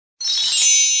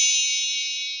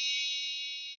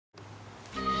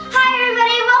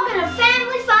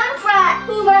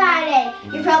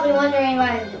probably wondering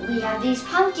why we have these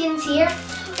pumpkins here.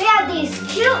 We have these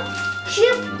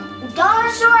cute dollar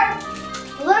store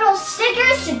little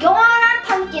stickers to go on our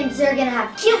pumpkins. They're gonna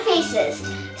have cute faces.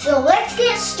 So let's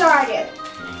get started.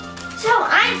 So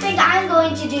I think I'm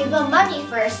going to do the mummy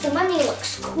first. The mummy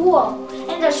looks cool.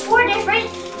 And there's 4 different,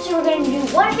 so we're gonna do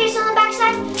one face on the back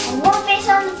side and one face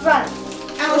on the front.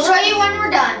 And we'll show you when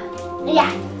we're done.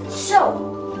 Yeah, so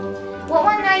what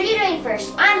one are you doing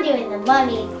first? I'm doing the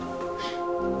mummy.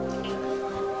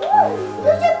 Ooh,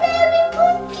 there's a baby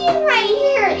pumpkin right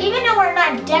here. Even though we're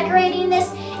not decorating this,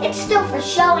 it's still for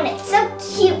show and it's so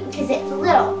cute because it's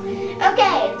little.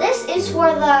 Okay, this is for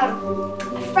the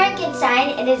Frankenstein.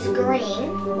 It is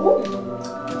green. Ooh,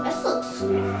 this looks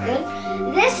good.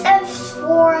 This is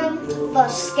for the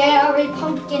scary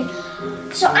pumpkin.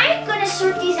 So I'm going to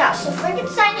sort these out. So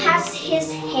Frankenstein has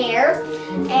his hair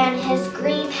and his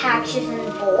green patches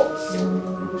and bolts.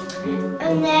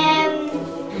 And then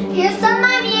here's the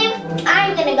mummy.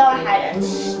 I'm going to go ahead and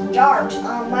start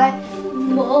on my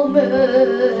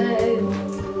mummy.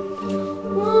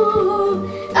 Woo.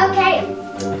 Okay,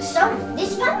 so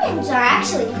these pumpkins are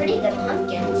actually pretty good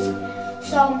pumpkins.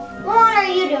 So what are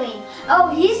you doing? Oh,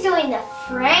 he's doing the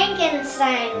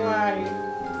Frankenstein one.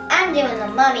 I'm doing the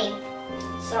mummy.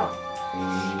 So,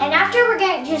 and after we're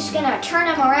just gonna turn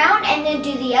them around and then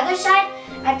do the other side.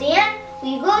 At the end,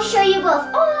 we will show you both.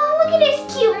 Oh, look at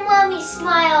his cute mummy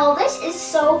smile. This is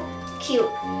so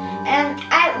cute. And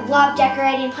I love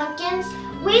decorating pumpkins.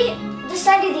 We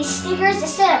decided these stickers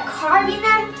instead of carving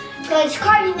them, because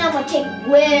carving them would take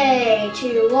way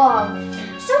too long.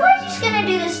 So we're just gonna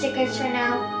do the stickers for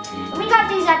now. And we got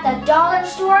these at the dollar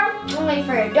store, only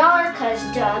for $1, cause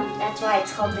duh, that's why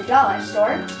it's called the dollar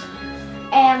store.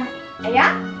 And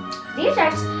yeah, these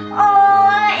are, oh,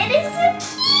 it is so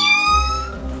cute.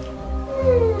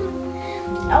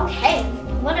 Okay,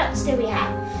 what else do we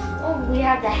have? Oh, we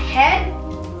have the head.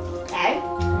 Okay,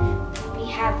 we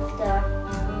have the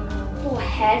little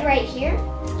head right here.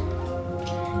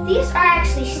 These are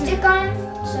actually stick-on,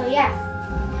 so yeah.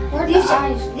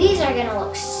 These are gonna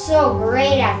look so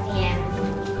great at the end.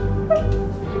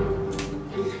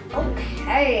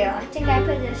 Okay, I think I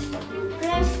put this.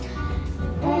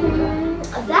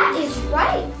 That is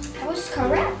right. I was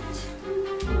correct.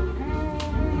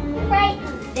 Right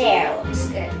there looks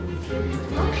good.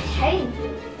 Okay,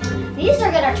 these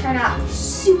are gonna turn out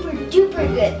super duper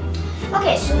good.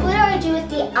 Okay, so what do I do with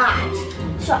the eyes?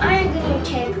 So I'm gonna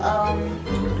take I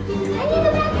need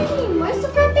the packaging. Where's the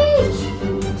front page?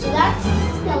 So that's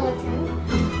skeleton.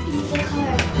 The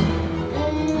color.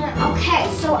 Okay,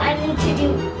 so I need to do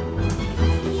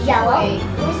yellow. Wait.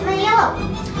 Where's my yellow?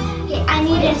 Okay, I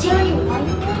need to take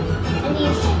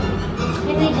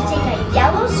a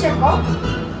yellow circle.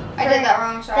 I did that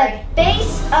wrong, sorry. The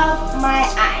base of my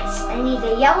eyes. I need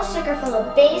the yellow sticker for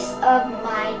the base of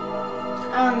my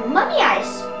mummy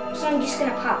eyes. So I'm just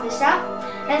gonna pop this out,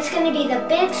 and it's gonna be the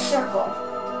big circle.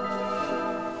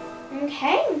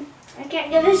 Okay, I can't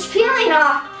get this peeling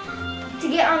off to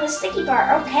get on the sticky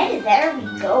part. Okay, there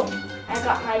we go. I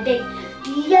got my big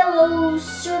yellow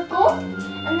circle,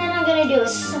 and then I'm gonna do a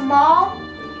small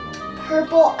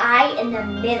purple eye in the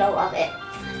middle of it.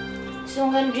 So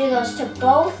I'm gonna do those to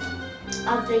both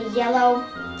of the yellow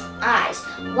eyes.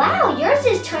 Wow, yours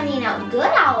is turning out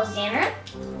good, Alexander.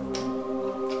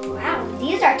 Wow,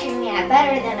 these are turning out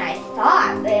better than I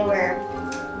thought they were.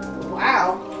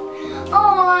 Wow.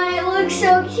 Oh, it looks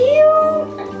so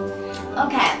cute.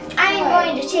 Okay, I am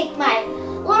going to take my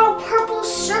little purple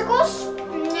circles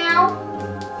now,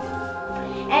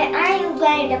 and I am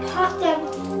going to pop them.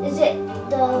 Is it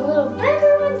the little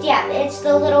bigger ones? Yeah, it's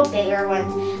the little bigger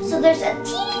ones. So there's a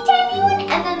teeny tiny one,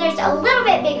 and then there's a little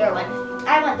bit bigger one.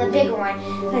 I want the bigger one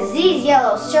because these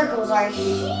yellow circles are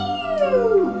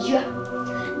huge.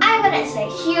 I wouldn't say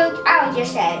huge, I would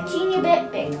just say a teeny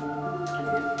bit big.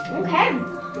 Okay,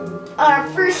 our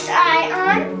first eye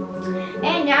on.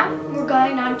 And now we're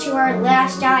going on to our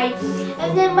last eye.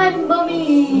 And then my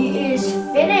mummy is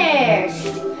finished.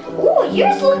 Ooh,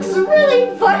 yours looks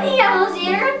really funny,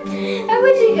 Alexander. I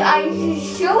wish I could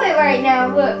show it right now,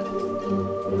 but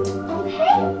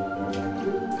okay.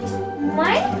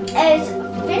 Mine is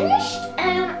finished,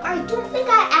 and I don't think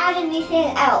I add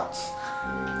anything else.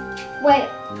 Wait,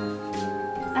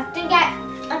 I think I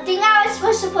was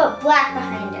supposed to put black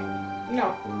behind it.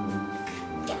 No.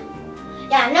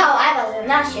 Yeah, no, I wasn't.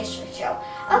 That's just for show.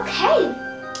 Okay.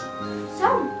 So,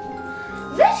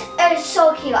 this is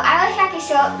so cute. I wish I could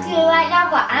show it to you right now,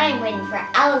 but I'm waiting for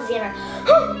Alexander.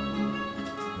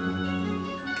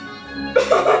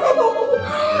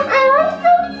 That looks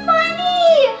so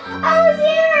funny!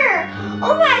 Alexander!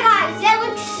 Oh my gosh, that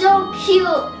looks so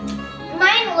cute.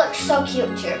 so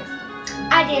cute too.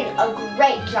 I did a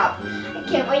great job. I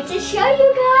can't wait to show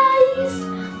you guys.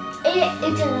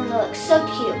 It's gonna look so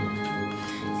cute.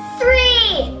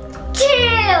 3, 2,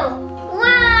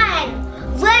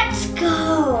 1, let's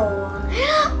go.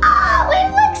 Oh,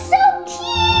 it looks so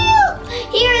cute.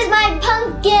 Here is my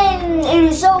pumpkin. It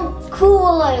is so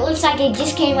cool. It looks like it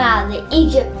just came out of the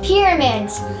Egypt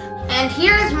pyramids. And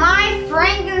here's my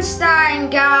Frankenstein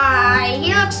guy.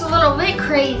 He looks a little bit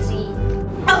crazy.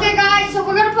 Okay guys, so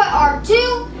we're gonna put our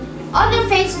 2 other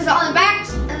faces on the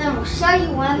backs and then we'll show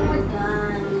you when we're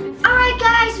done. Alright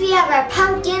guys, we have our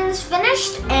pumpkins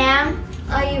finished and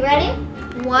are you ready?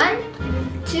 1,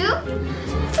 2,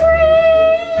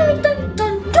 3. Dun,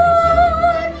 dun,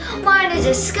 dun. Mine is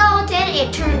a skeleton.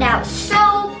 It turned out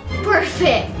so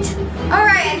perfect.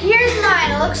 Alright, and here's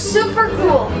mine. It looks super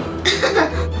cool.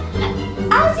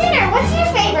 Alexander, what's your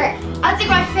favorite? I think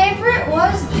my favorite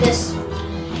was this.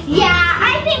 Yeah,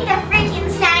 I think the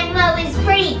Frankenstein one is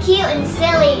pretty cute and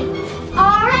silly.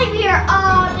 Alright, we are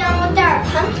all done with our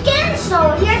pumpkin.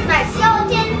 So here's my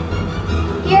skeleton.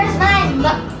 Here's my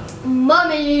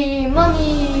mummy.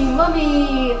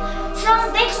 So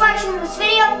thanks for watching this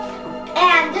video.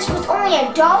 And this was only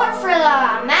 $1 for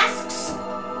the masks.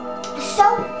 So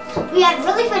we had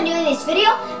really fun doing this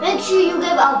video. Make sure you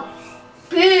give a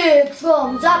big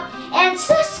thumbs up and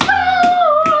subscribe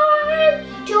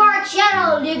to our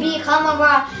channel to become of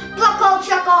our Buckle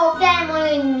Chuckle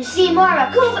family and see more of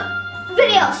our cool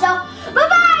videos. So bye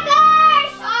bye.